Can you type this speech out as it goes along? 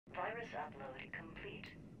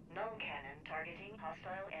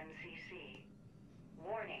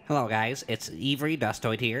Hello guys, it's Avery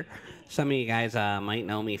DUSTOID here. Some of you guys might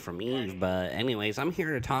know me from Eve, but anyways, I'm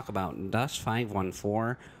here to talk about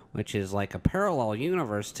DUST514, which is like a parallel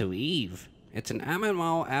universe to Eve. It's an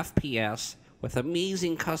MMO FPS with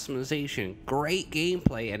amazing customization, great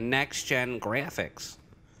gameplay, and next-gen graphics.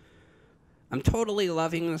 I'm totally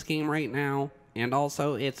loving this game right now, and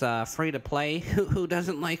also it's free to play. Who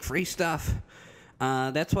doesn't like free stuff?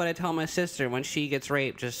 That's what I tell my sister when she gets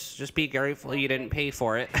raped. Just be grateful you didn't pay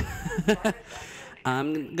for it.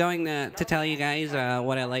 I'm going to tell you guys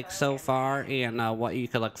what I like so far and what you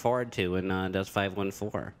could look forward to in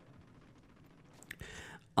DUST514.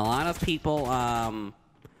 A lot of people,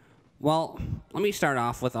 well, let me start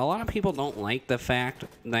off with, a lot of people don't like the fact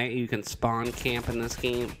that you can spawn camp in this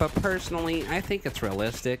game, but personally, I think it's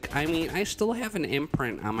realistic. I mean, I still have an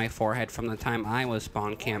imprint on my forehead from the time I was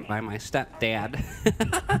spawn camped by my stepdad.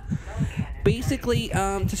 Basically,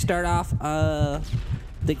 to start off,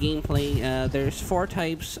 the gameplay, there's 4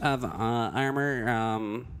 types of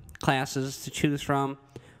armor classes to choose from,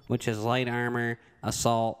 which is light armor,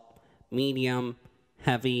 assault, medium,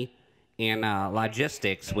 heavy, and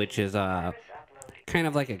logistics, which is kind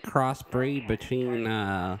of like a crossbreed between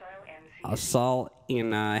assault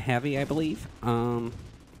and heavy, I believe. I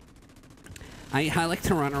like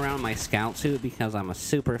to run around my scout suit because I'm a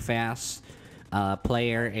super fast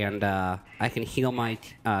player, and I can heal my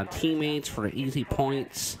teammates for easy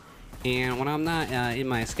points. And when I'm not in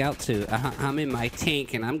my scout suit, I'm in my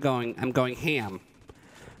tank, and I'm going ham.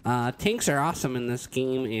 Tanks are awesome in this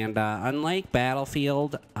game, and unlike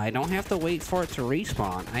Battlefield, I don't have to wait for it to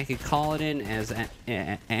respawn. I could call it in as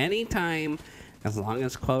any time, as long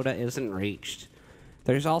as quota isn't reached.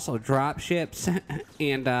 There's also drop ships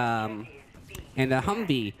and a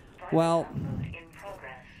Humvee. Well,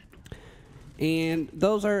 and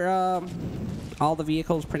those are all the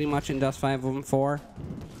vehicles pretty much in DUST514.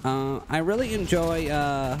 I really enjoy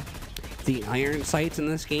the iron sights in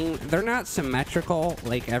this game. They're not symmetrical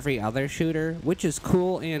like every other shooter, which is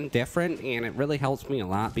cool and different, and it really helps me a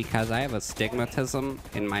lot because I have astigmatism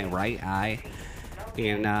in my right eye,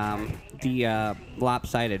 and the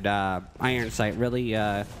lopsided iron sight really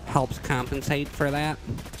helps compensate for that.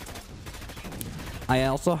 I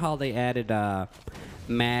also how they added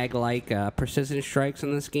mag-like precision strikes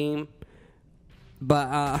in this game.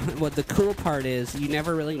 But what the cool part is, you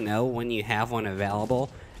never really know when you have one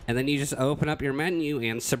available. And then you just open up your menu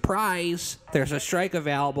and surprise, there's a strike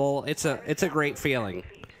available. It's a great feeling.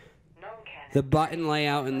 The button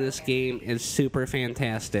layout in this game is super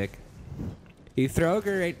fantastic. You throw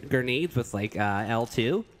grenades with like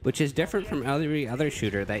L2, which is different from every other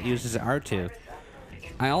shooter that uses R2.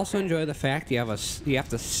 I also enjoy the fact you have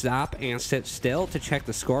to stop and sit still to check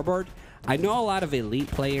the scoreboard. I know a lot of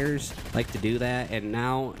elite players like to do that, and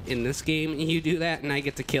now in this game you do that and I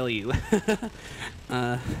get to kill you.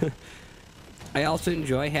 I also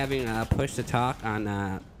enjoy having push to talk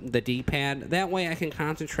on the D-pad. That way I can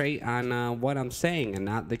concentrate on what I'm saying and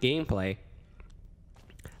not the gameplay.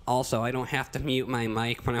 Also, I don't have to mute my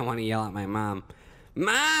mic when I want to yell at my mom.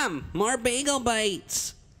 Mom, more bagel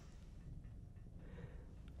bites!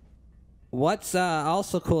 What's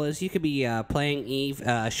also cool is you could be playing Eve,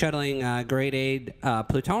 shuttling grade A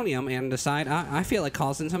plutonium, and decide, I feel like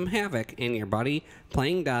causing some havoc, and your buddy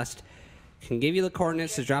playing Dust can give you the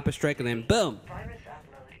coordinates to drop a strike, and then boom!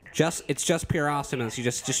 It's just pure awesomeness. You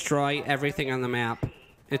just destroy everything on the map.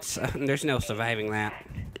 There's no surviving that.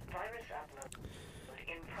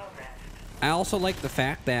 I also like the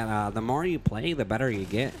fact that the more you play, the better you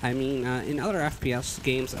get. I mean, in other FPS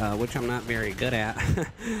games, which I'm not very good at,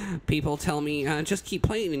 people tell me, just keep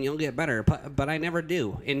playing and you'll get better, but I never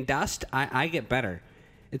do. In Dust, I get better.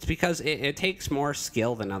 It's because it takes more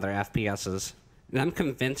skill than other FPSs, and I'm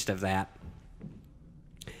convinced of that.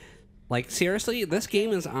 Like, seriously, this game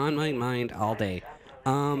is on my mind all day.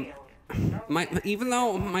 Even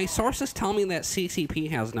though my sources tell me that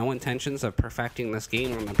CCP has no intentions of perfecting this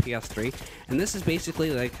game on the PS3, and this is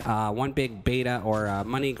basically like one big beta or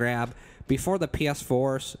money grab before the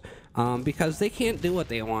PS4s, because they can't do what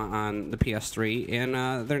they want on the PS3,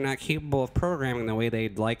 and they're not capable of programming the way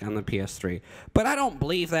they'd like on the PS3. But I don't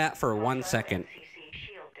believe that for 1 second.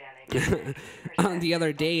 The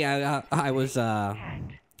other day, I was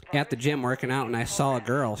at the gym working out, and I saw a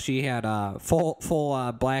girl. She had a full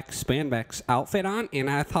black spandex outfit on, and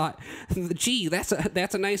I thought, gee, that's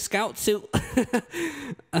a nice scout suit.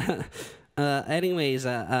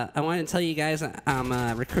 I want to tell you guys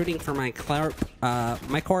I'm recruiting for my corp.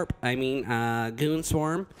 I mean,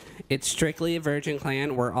 GoonSwarm. It's strictly a virgin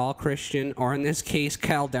clan. We're all Christian, or in this case,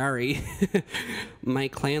 Kaldari. My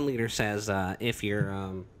clan leader says if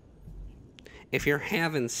you're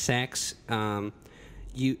having sex,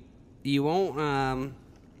 you you won't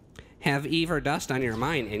have Eve or Dust on your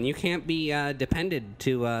mind, and you can't be depended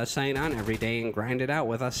to sign on every day and grind it out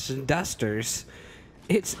with us Dusters.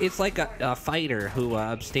 It's like a fighter who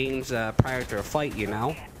abstains prior to a fight, you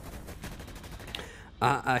know?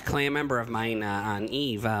 A clan member of mine on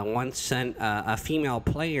Eve once sent a female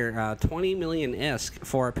player 20 million ISK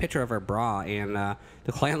for a picture of her bra, and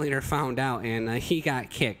the clan leader found out, and he got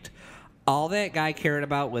kicked. All that guy cared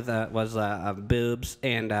about was boobs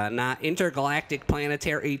and not intergalactic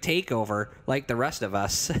planetary takeover like the rest of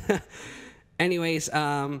us. Anyways,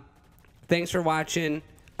 thanks for watching.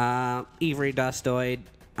 Avery Dustoid.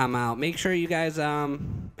 I'm out. Make sure you guys,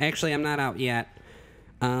 actually, I'm not out yet.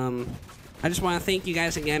 I just want to thank you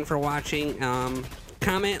guys again for watching.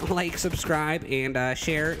 Comment, like, subscribe, and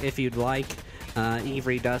share if you'd like.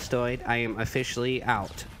 Avery Dustoid. I am officially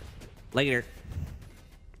out. Later.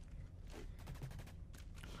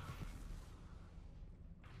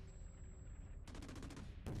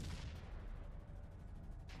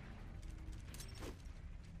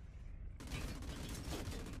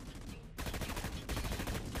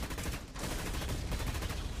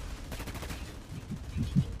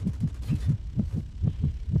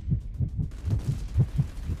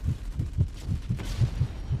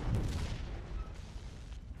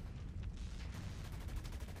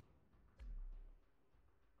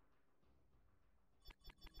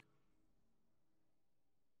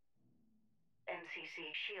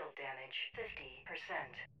 MCC shield damage 50%.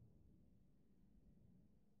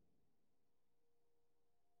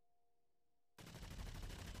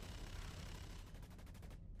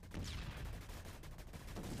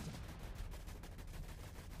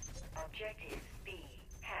 Objective B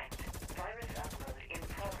hacked. Virus upload in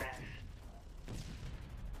progress.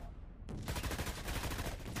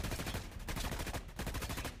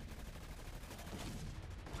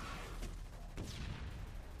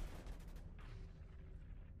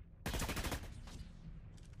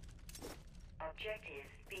 Objective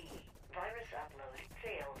B. Virus upload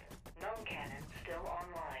failed. Null cannon still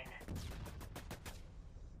online.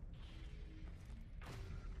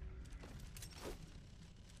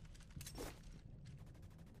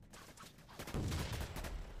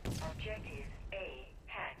 Objective A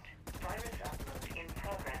hacked. Virus upload in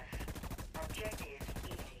progress. Objective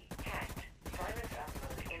E hacked. Virus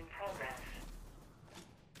upload in progress.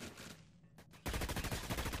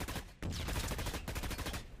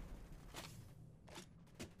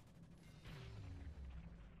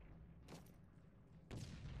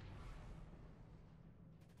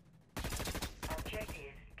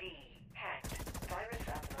 Objective D hacked. Virus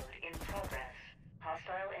upload in progress.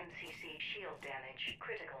 Hostile MCC shield damage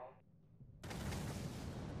critical.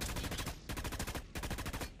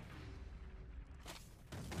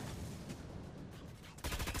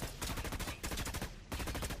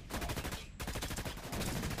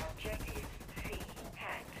 Objective C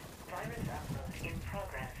hacked. Virus upload in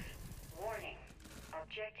progress. Warning.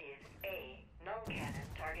 Objective A null cannon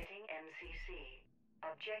targeting MCC.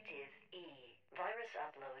 Objective E virus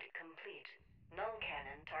upload complete. Null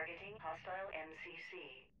cannon targeting hostile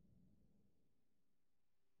MCC.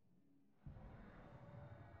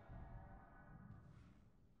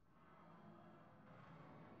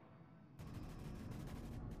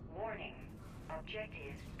 Warning.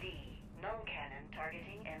 Objective D null cannon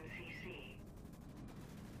targeting MCC.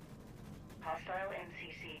 Hostile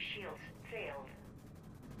MCC shields failed.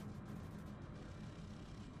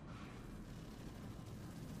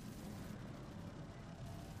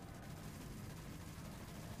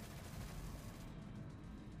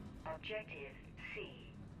 Objective C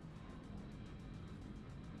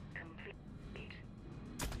complete.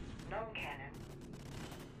 Null cannon.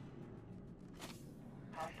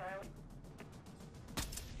 Hostile.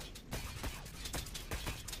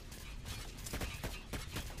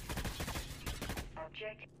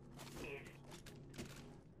 Objective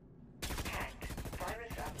hacked.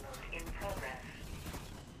 Virus upload in progress.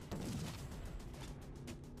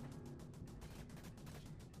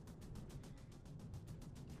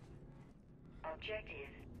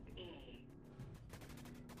 Objective E.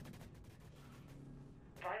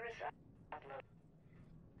 Virus upload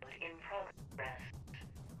in progress.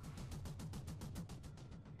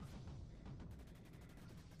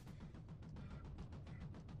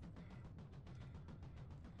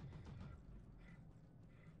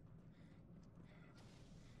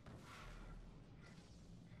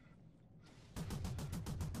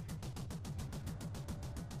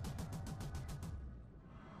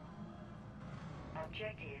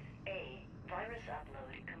 Objective A, virus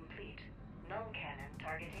upload complete. Null cannon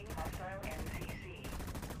targeting hostile NCC.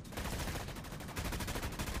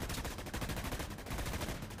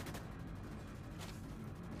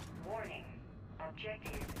 Warning.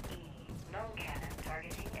 Objective E, null cannon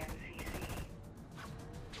targeting NCC.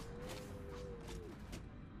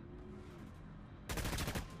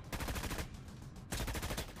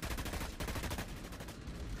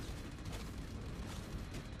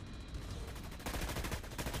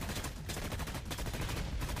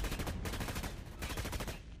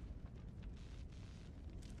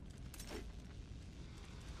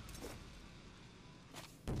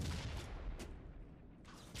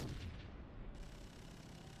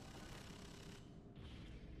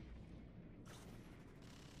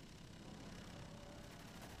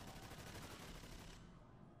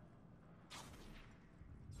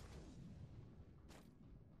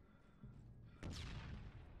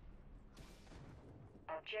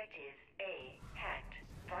 Objective A hacked.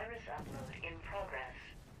 Virus upload in progress.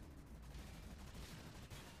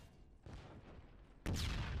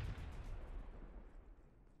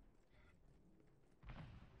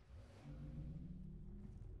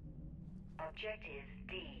 Objective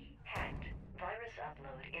D hacked. Virus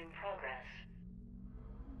upload in progress.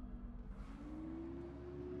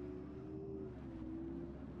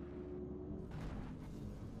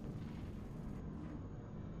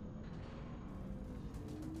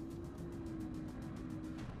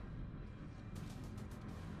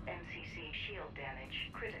 NCC shield damage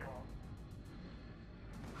critical.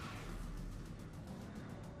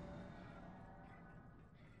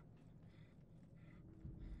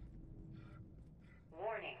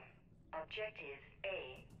 Warning. Objective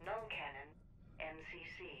A, null cannon,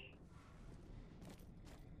 NCC.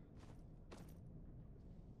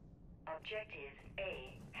 Objective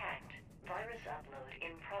A hacked. Virus upload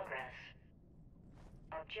in progress.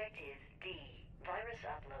 Objective D, virus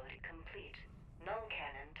upload complete. Null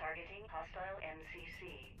cannon targeting hostile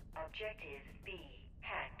NCC. Objective B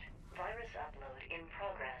hacked. Virus upload in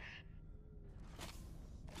progress.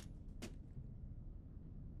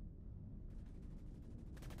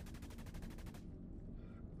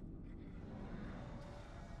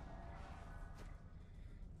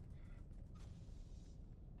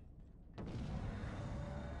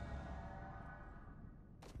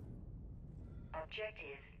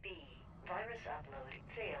 Objective B, virus upload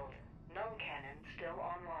failed. Null cannon still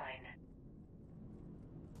online.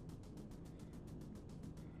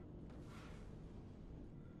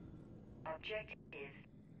 Objective.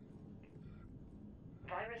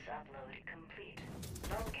 Virus upload complete.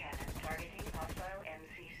 Null cannon targeting hostile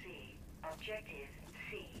NCC. Objective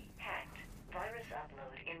C hacked. Virus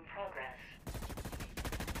upload in progress.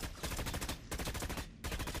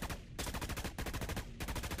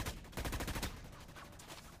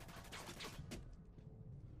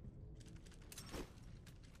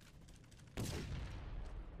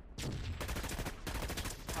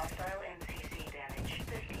 Hostile NCC damage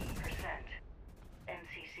 50%.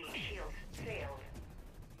 NCC shields failed.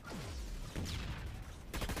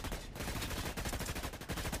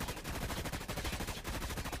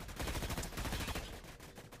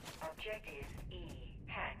 Objective E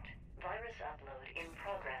hacked. Virus upload in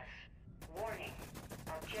progress. Warning.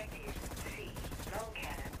 Objective C. Null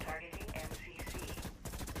cannon targeting NCC.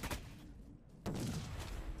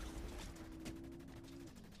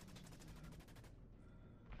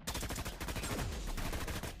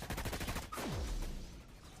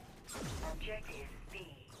 Objective B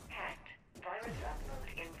hacked. Virus upload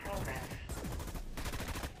in progress.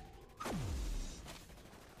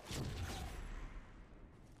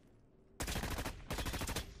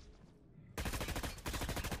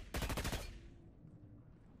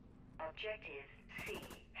 Objective C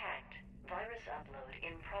hacked. Virus upload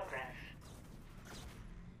in progress.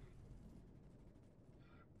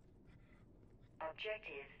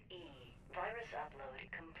 Objective E. Virus upload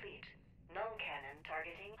complete. Null cannon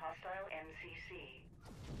targeting hostile NCC.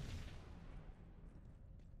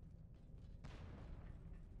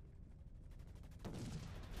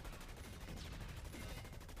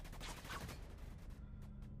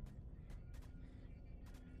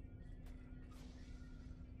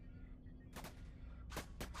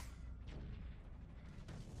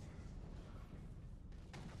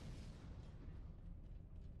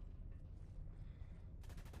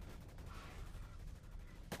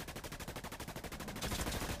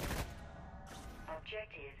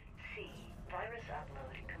 Objective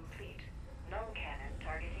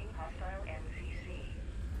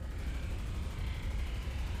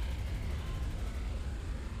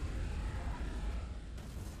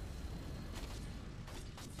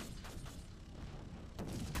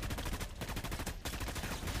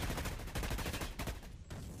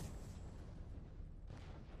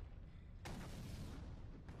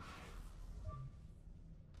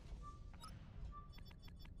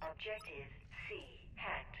Objective C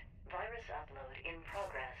hacked. Virus upload in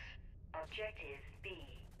progress. Objective B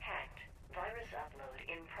hacked. Virus upload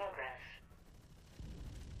in progress.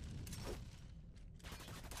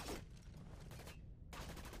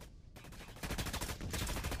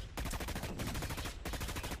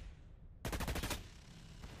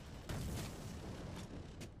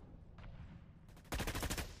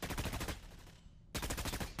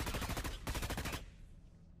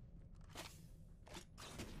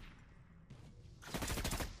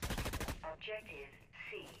 Objective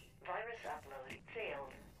C. Virus upload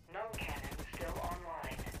failed. Null cannon still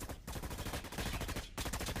online.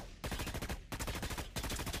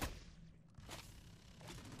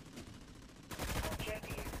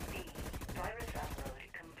 Objective B. Virus upload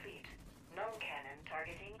complete. Null cannon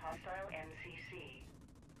targeting hostile MCC.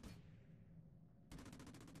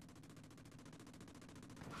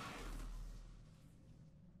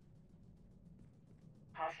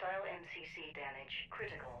 Hostile MCC damage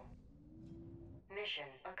critical.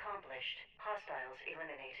 Mission accomplished. Hostiles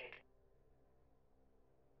eliminated.